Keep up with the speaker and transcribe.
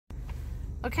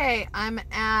Okay, I'm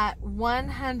at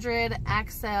 100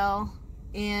 Axtell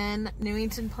in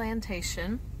Newington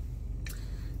Plantation.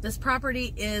 This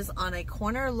property is on a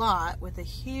corner lot with a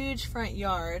huge front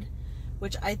yard,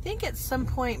 which I think at some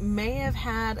point may have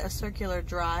had a circular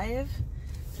drive,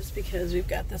 just because we've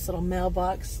got this little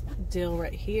mailbox deal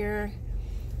right here.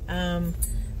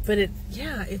 But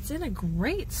it's in a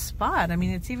great spot. I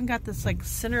mean, it's even got this like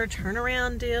center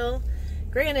turnaround deal.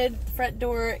 Granted, the front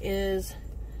door is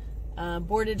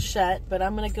boarded shut, but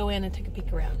I'm gonna go in and take a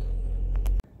peek around.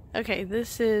 Okay,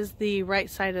 this is the right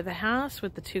side of the house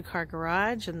with the 2-car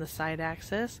garage and the side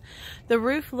access. The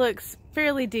roof looks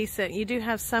fairly decent. You do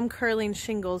have some curling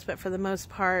shingles, but for the most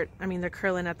part, I mean, they're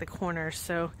curling at the corners.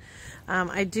 So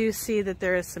I do see that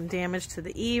there is some damage to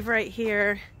the eave right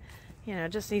here. You know,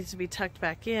 it just needs to be tucked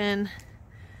back in.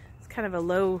 It's kind of a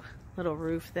low little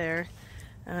roof there.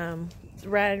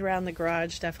 Right around the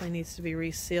garage definitely needs to be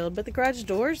resealed, but the garage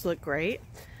doors look great.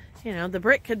 You know, the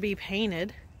brick could be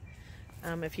painted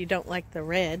if you don't like the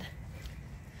red,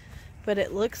 but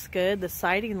it looks good. The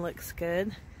siding looks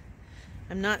good.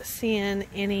 I'm not seeing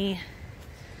any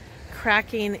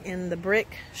cracking in the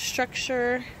brick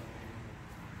structure.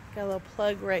 Got a little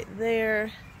plug right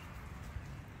there.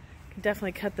 Could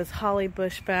definitely cut this holly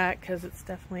bush back because it's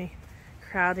definitely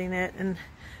crowding it. And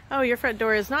oh, your front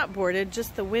door is not boarded,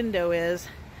 just the window is,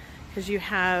 because you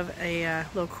have a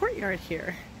little courtyard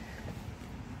here.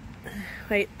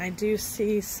 Wait, I do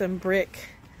see some brick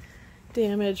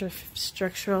damage or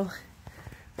structural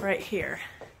right here.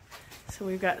 So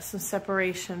we've got some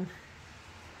separation.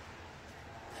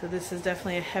 So this is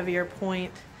definitely a heavier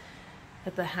point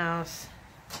at the house.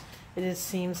 It just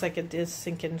seems like it is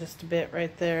sinking just a bit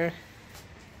right there.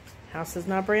 House is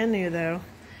not brand new though.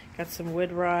 Got some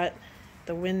wood rot at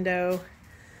the window,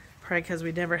 probably because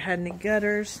we never had any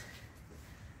gutters.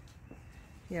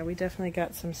 Yeah, we definitely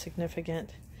got some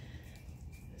significant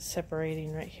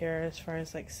separating right here as far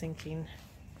as like sinking.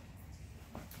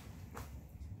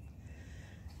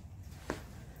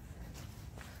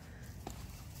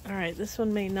 All right, this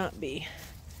one may not be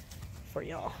for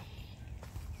y'all.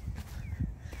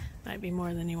 Might be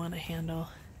more than you want to handle,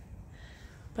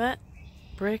 but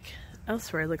brick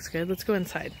elsewhere looks good. Let's go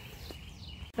inside.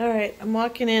 All right, I'm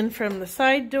walking in from the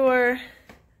side door.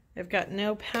 I've got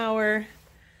no power,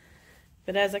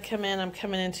 but as I come in, I'm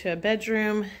coming into a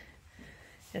bedroom.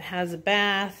 It has a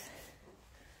bath.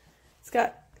 It's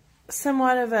got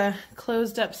somewhat of a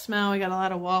closed up smell. We got a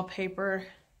lot of wallpaper.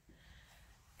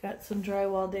 Got some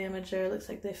drywall damage there. Looks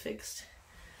like they fixed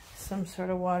some sort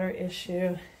of water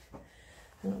issue.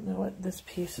 I don't know what this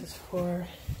piece is for.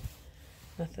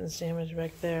 Nothing's damaged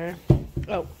back there.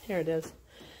 Oh, here it is.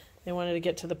 They wanted to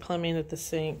get to the plumbing at the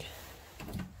sink.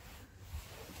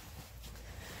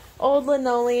 Old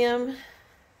linoleum.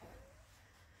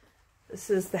 This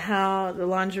is the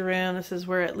laundry room. This is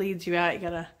where it leads you out. You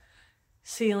got a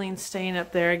ceiling stain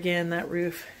up there. Again, that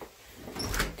roof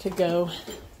could go.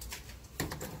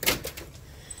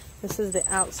 This is the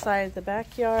outside, the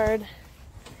backyard.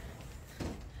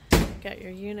 Got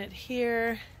your unit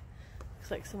here.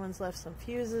 Looks like someone's left some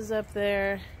fuses up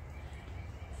there.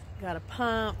 Got a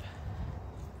pump.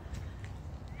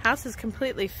 House is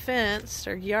completely fenced,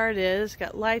 or yard is.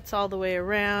 Got lights all the way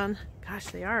around. Gosh,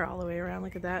 they are all the way around.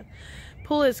 Look at that.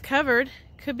 Pool is covered.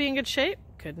 Could be in good shape.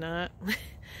 Could not.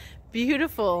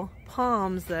 Beautiful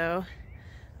palms, though.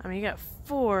 I mean, you got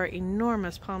 4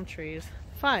 enormous palm trees.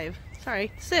 5.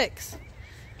 Sorry, 6.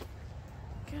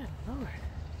 Good Lord.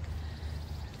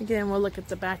 Again, we'll look at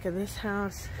the back of this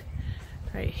house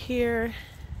right here.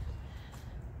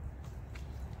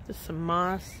 Just some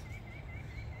moss.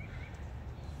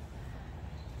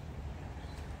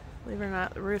 Believe it or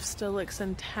not, the roof still looks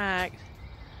intact.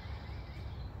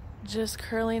 Just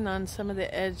curling on some of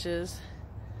the edges.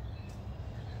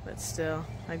 But still,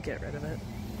 I'd get rid of it.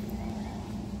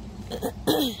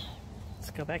 Let's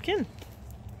go back in.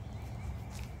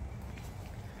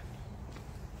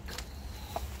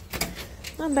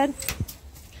 Come on, bud.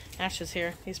 Ash is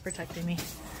here. He's protecting me.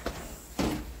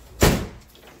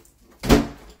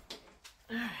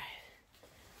 Alright.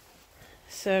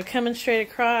 So coming straight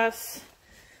across,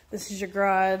 this is your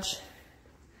garage.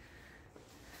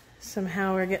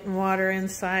 Somehow we're getting water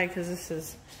inside because this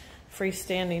is a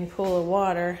freestanding pool of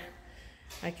water.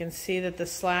 I can see that the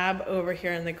slab over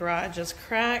here in the garage is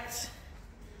cracked.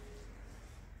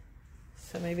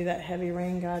 So maybe that heavy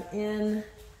rain got in.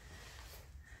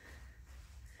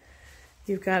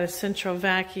 You've got a central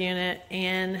vac unit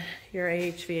and your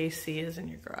HVAC is in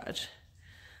your garage,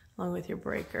 along with your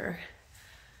breaker.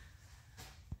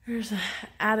 There's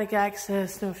attic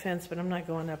access, no offense, but I'm not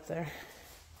going up there.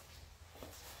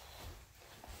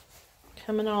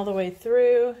 coming all the way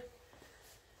through.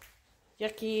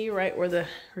 Yucky, right where the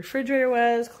refrigerator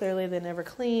was. Clearly they never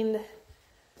cleaned.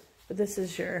 But this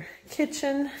is your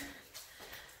kitchen.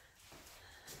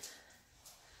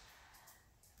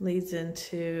 Leads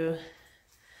into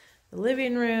the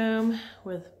living room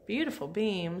with beautiful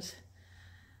beams.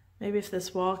 Maybe if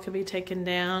this wall could be taken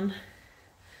down.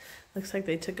 Looks like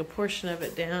they took a portion of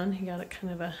it down. You got it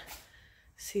kind of a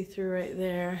see-through right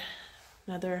there.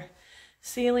 Another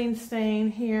ceiling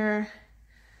stain here.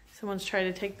 Someone's tried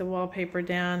to take the wallpaper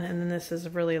down, and then this is a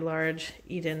really large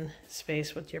eat-in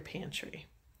space with your pantry.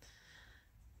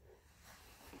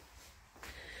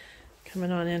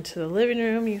 Coming on into the living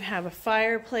room, you have a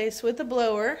fireplace with a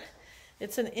blower.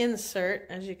 It's an insert,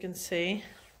 as you can see.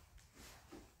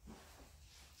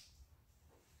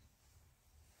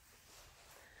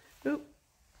 Oop,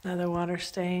 another water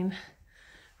stain.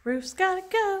 Roof's gotta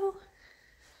go.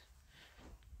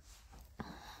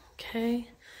 Okay,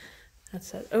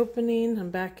 that's that opening.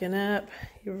 I'm backing up.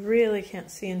 You really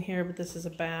can't see in here, but this is a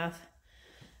bath.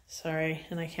 Sorry,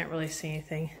 and I can't really see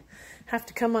anything. Have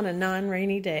to come on a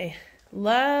non-rainy day.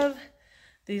 Love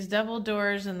these double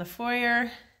doors in the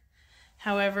foyer.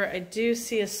 However, I do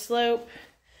see a slope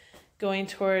going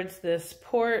towards this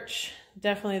porch.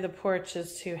 Definitely the porch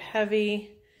is too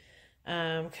heavy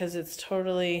because it's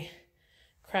totally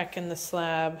cracking the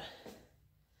slab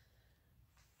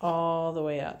all the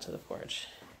way out to the porch.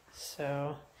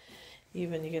 So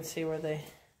even you can see where they,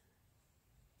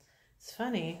 it's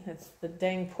funny, it's the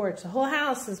dang porch. The whole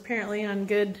house is apparently on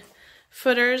good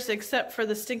footers except for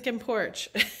the stinking porch.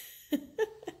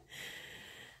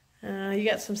 You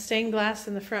got some stained glass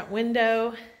in the front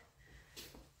window.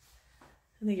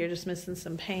 I think you're just missing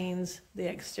some panes, the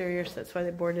exterior, so that's why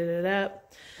they boarded it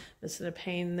up. Missing a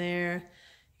pane there.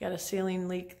 You got a ceiling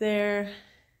leak there.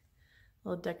 A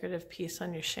little decorative piece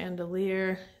on your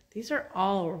chandelier. These are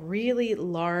all really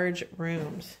large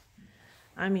rooms.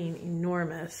 I mean,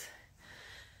 enormous.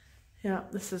 Yeah,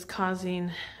 this is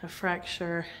causing a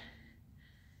fracture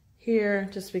here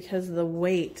just because of the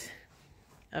weight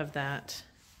of that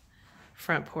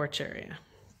front porch area.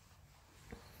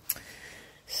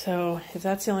 So if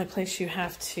that's the only place you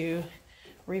have to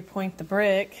repoint the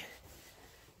brick,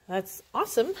 that's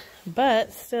awesome,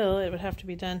 but still it would have to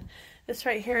be done. This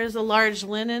right here is a large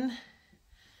linen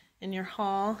in your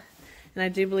hall, and I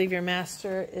do believe your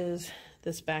master is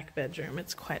this back bedroom.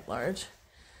 It's quite large.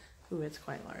 Ooh, it's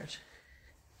quite large.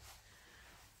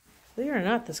 Believe it or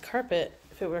not, this carpet,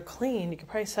 if it were clean, you could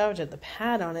probably salvage it. The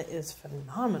pad on it is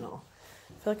phenomenal.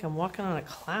 I feel like I'm walking on a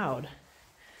cloud.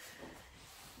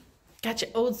 Got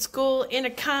your old school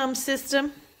intercom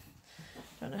system.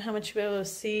 Don't know how much you'll be able to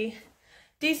see.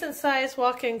 Decent sized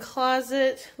walk-in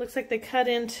closet. Looks like they cut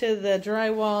into the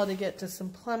drywall to get to some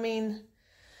plumbing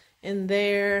in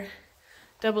there.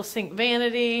 Double sink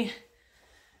vanity.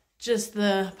 Just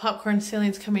the popcorn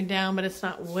ceiling's coming down, but it's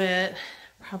not wet.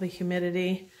 Probably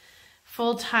humidity.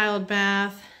 Full tiled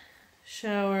bath.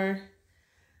 Shower.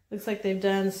 Looks like they've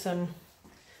done some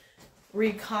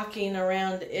recaulking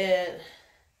around it.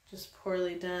 Just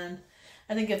poorly done.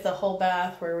 I think if the whole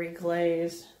bath were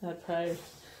reglazed, that'd probably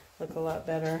look a lot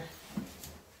better.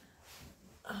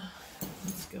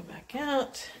 Let's go back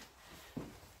out.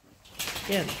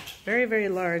 Again, very, very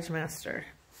large master.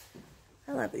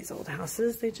 I love these old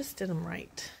houses. They just did them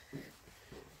right.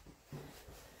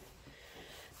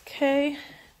 Okay,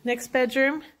 next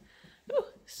bedroom. Ooh,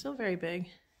 still very big.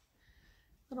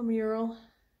 Little mural.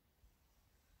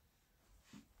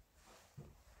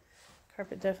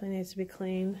 Carpet definitely needs to be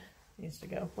cleaned. Needs to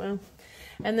go. Well,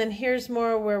 and then here's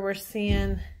more where we're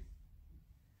seeing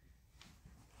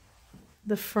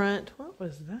the front. What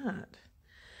was that?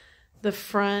 The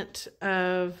front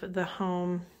of the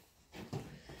home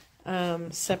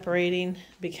separating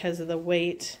because of the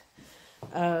weight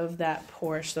of that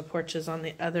porch. The porch is on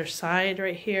the other side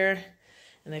right here,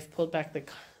 and they've pulled back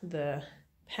the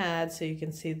pad so you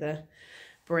can see the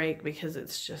break because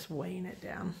it's just weighing it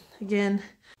down. Again,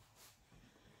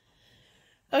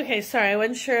 okay, sorry, I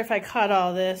wasn't sure if I caught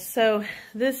all this. So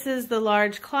this is the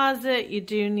large closet. You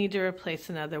do need to replace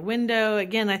another window.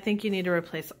 Again, I think you need to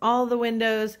replace all the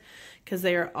windows because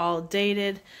they are all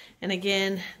dated. And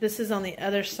again, this is on the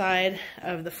other side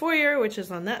of the foyer, which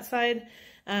is on that side.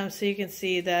 So you can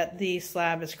see that the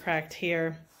slab is cracked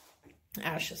here.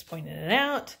 Ash just pointed it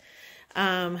out.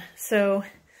 So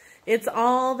it's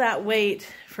all that weight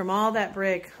from all that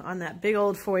brick on that big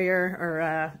old foyer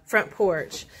or front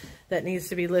porch that needs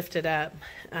to be lifted up.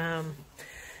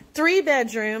 3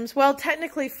 bedrooms, well,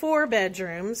 technically 4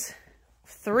 bedrooms,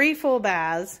 3 full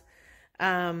baths.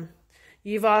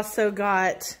 You've also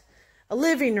got a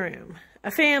living room,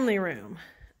 a family room,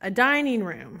 a dining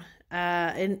room,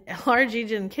 a large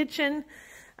Asian kitchen.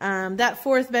 That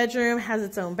fourth bedroom has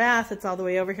its own bath. It's all the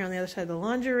way over here on the other side of the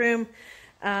laundry room.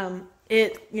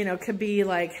 It, you know, could be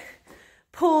like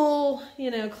pool,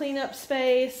 you know, cleanup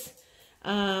space.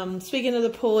 Speaking of the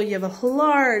pool, you have a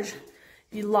large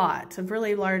lot, a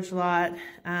really large lot.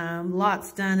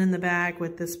 Lots done in the back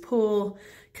with this pool.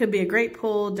 Could be a great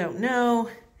pool, don't know.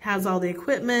 Has all the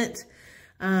equipment.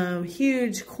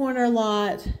 Huge corner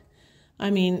lot. I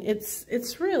mean,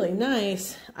 it's really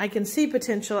nice. I can see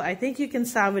potential. I think you can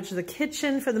salvage the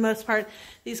kitchen for the most part.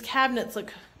 These cabinets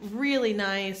look really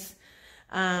nice.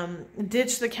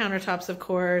 Ditch the countertops, of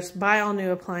course. Buy all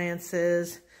new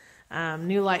appliances.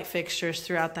 New light fixtures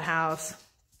throughout the house.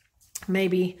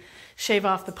 Maybe shave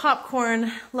off the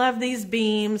popcorn. Love these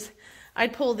beams.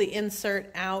 I'd pull the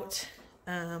insert out.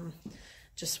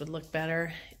 Just would look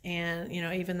better. And, you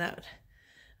know, even that...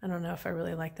 I don't know if I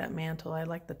really like that mantle. I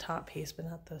like the top piece, but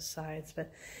not those sides.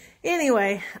 But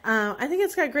anyway, I think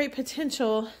it's got great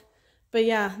potential. But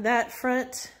yeah, that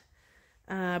front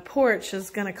porch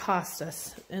is going to cost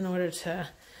us in order to,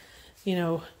 you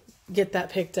know, get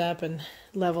that picked up and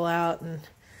level out and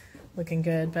looking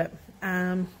good. But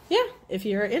yeah, if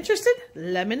you're interested,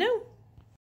 let me know.